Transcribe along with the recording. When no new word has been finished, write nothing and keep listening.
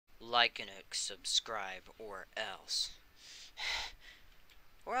like and subscribe, or else.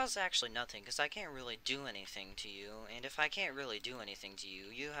 Or else actually nothing, because I can't really do anything to you, and if I can't really do anything to you,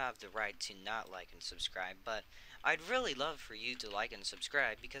 you have the right to not like and subscribe, but I'd really love for you to like and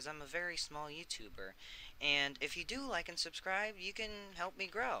subscribe, because I'm a very small YouTuber, and if you do like and subscribe, you can help me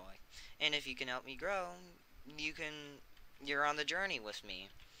grow, and if you can help me grow, you can, you're on the journey with me,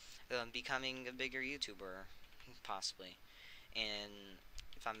 becoming a bigger YouTuber, possibly, and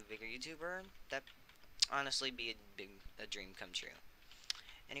if I'm a bigger YouTuber, that honestly be a dream come true.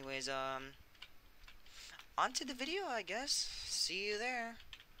 Anyways, on to the video, I guess. See you there.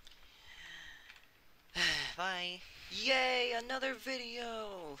 Bye. Yay, another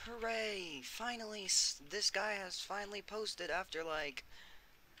video! Hooray! Finally, this guy has finally posted after, like,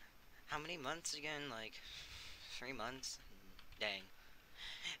 how many months again? Like, 3 months? Dang.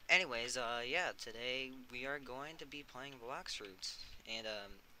 Anyways, yeah, today we are going to be playing Blox Roots. And,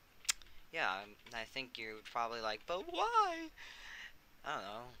 yeah, I think you're probably like, but why? I don't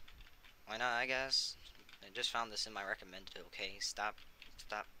know. Why not, I guess? I just found this in my recommended. Okay, stop.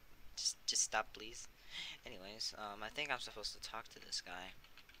 Just stop, please. Anyways, I think I'm supposed to talk to this guy.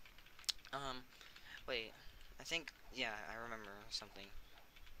 Wait. I think, yeah, I remember something.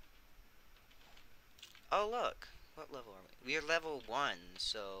 Oh, look. What level are we? We are level 1,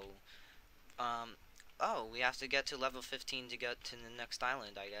 so, oh, we have to get to level 15 to get to the next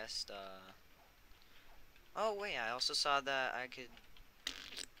island, I guess. Oh, wait, I also saw that I could,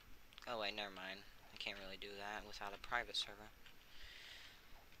 oh, wait, never mind. I can't really do that without a private server.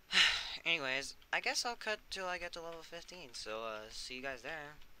 Anyways, I guess I'll cut till I get to level 15, so, see you guys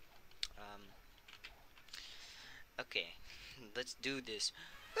there. Okay, let's do this.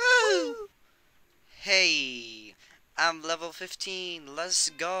 Woo! Hey, I'm level 15, let's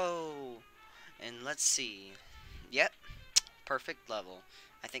go! And let's see. Yep, perfect level.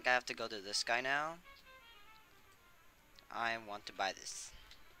 I think I have to go to this guy now. I want to buy this.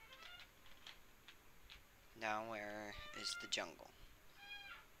 Now where is the jungle?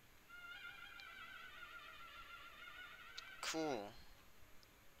 Cool.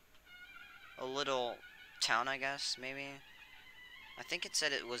 A little town, I guess, maybe? I think it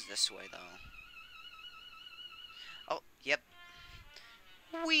said it was this way, though. Oh, yep.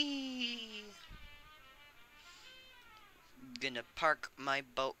 Whee! Gonna park my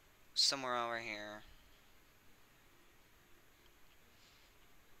boat somewhere over here.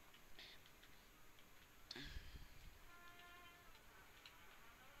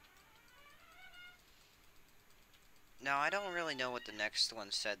 Now, I don't really know what the next one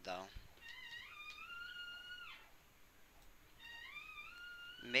said, though.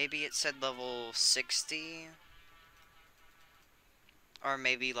 Maybe it said level 60? Or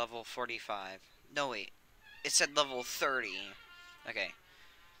maybe level 45. No, wait. It said level 30. Okay.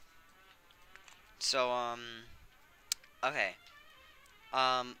 So, okay.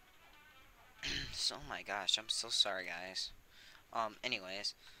 Um, so, oh my gosh, I'm so sorry, guys.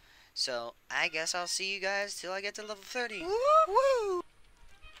 Anyways. So, I guess I'll see you guys till I get to level 30. Woo! Woo!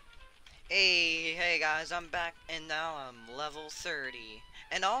 Hey guys, I'm back, and now I'm level 30.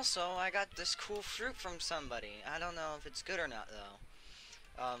 And also, I got this cool fruit from somebody. I don't know if it's good or not, though.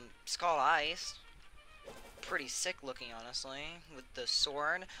 It's called Ice. Pretty sick looking, honestly, with the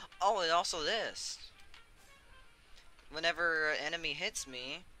sword. Oh, and also this. Whenever an enemy hits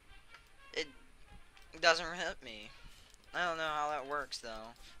me, it doesn't hit me. I don't know how that works,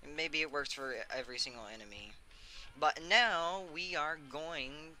 though. Maybe it works for every single enemy. But now, we are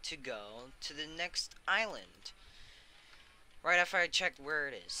going to go to the next island. Right after I checked where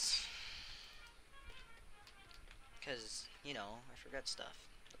it is. Because, you know, I forget stuff.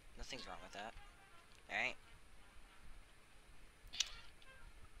 Nothing's wrong with that. Alright.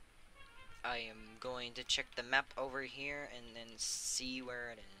 I am going to check the map over here and then see where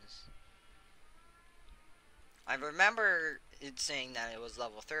it is. I remember it saying that it was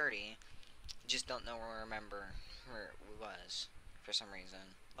level 30. Just don't know where it was for some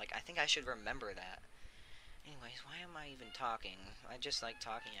reason. Like, I think I should remember that. Anyways, why am I even talking? I just like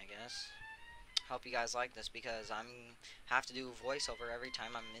talking, I guess. Hope you guys like this because have to do a voiceover every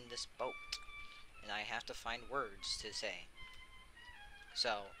time I'm in this boat. And I have to find words to say.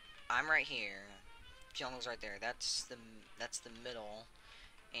 So, I'm right here. Jungle's right there. That's the middle,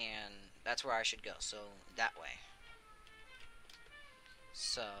 and that's where I should go. So that way.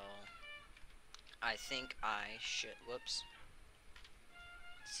 So I think I should. Whoops.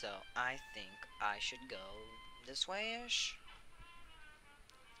 So I think I should go this way-ish.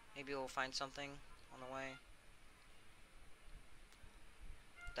 Maybe we'll find something on the way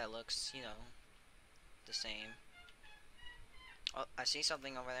that looks, you know, the same. Oh, I see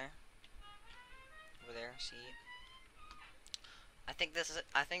something over there. Over there, see? I think this is it.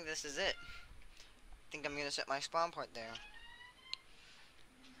 I think this is it. I think I'm gonna set my spawn point there.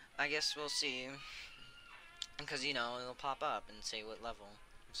 I guess we'll see. Because, you know, it'll pop up and say what level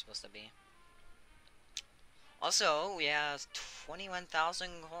I'm supposed to be. Also, we have 21,000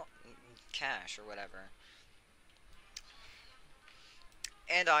 cash or whatever.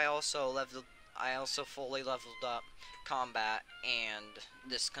 And I also fully leveled up combat and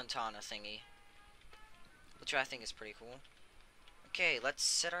this katana thingy, which I think is pretty cool. Okay, let's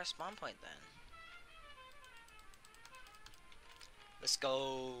set our spawn point then. Let's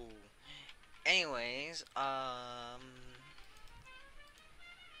go. Anyways,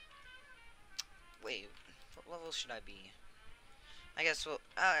 wait, what level should I be? I guess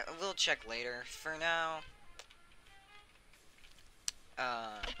we'll check later. For now,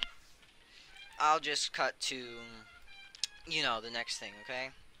 I'll just cut to, you know, the next thing, okay?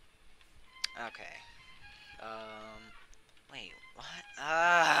 Okay. Wait, what?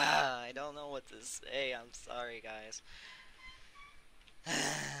 I don't know what to say. I'm sorry, guys.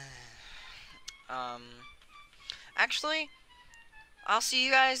 um, actually, I'll see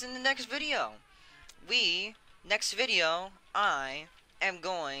you guys in the next video. Next video, I am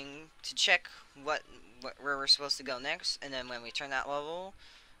going to check where we're supposed to go next, and then when we turn that level,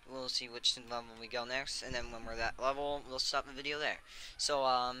 we'll see which level we go next, and then when we're that level, we'll stop the video there. So,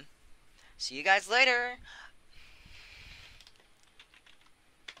 see you guys later.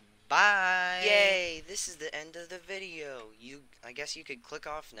 Bye. Yay, this is the end of the video. I guess you could click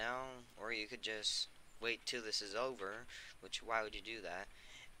off now, or you could just wait till this is over, which, why would you do that?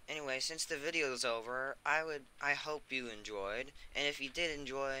 Anyway, since the video is over, I hope you enjoyed, and if you did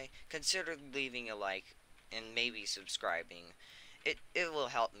enjoy, consider leaving a like, and maybe subscribing. It will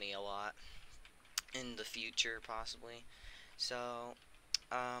help me a lot in the future, possibly. So,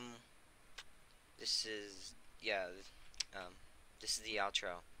 this is, yeah, this is the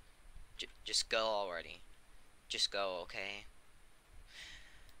outro. Just go already. Just go, okay?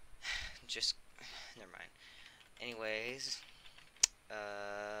 Just, never mind. Anyways,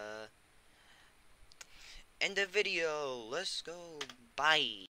 end the video. Let's go. Bye.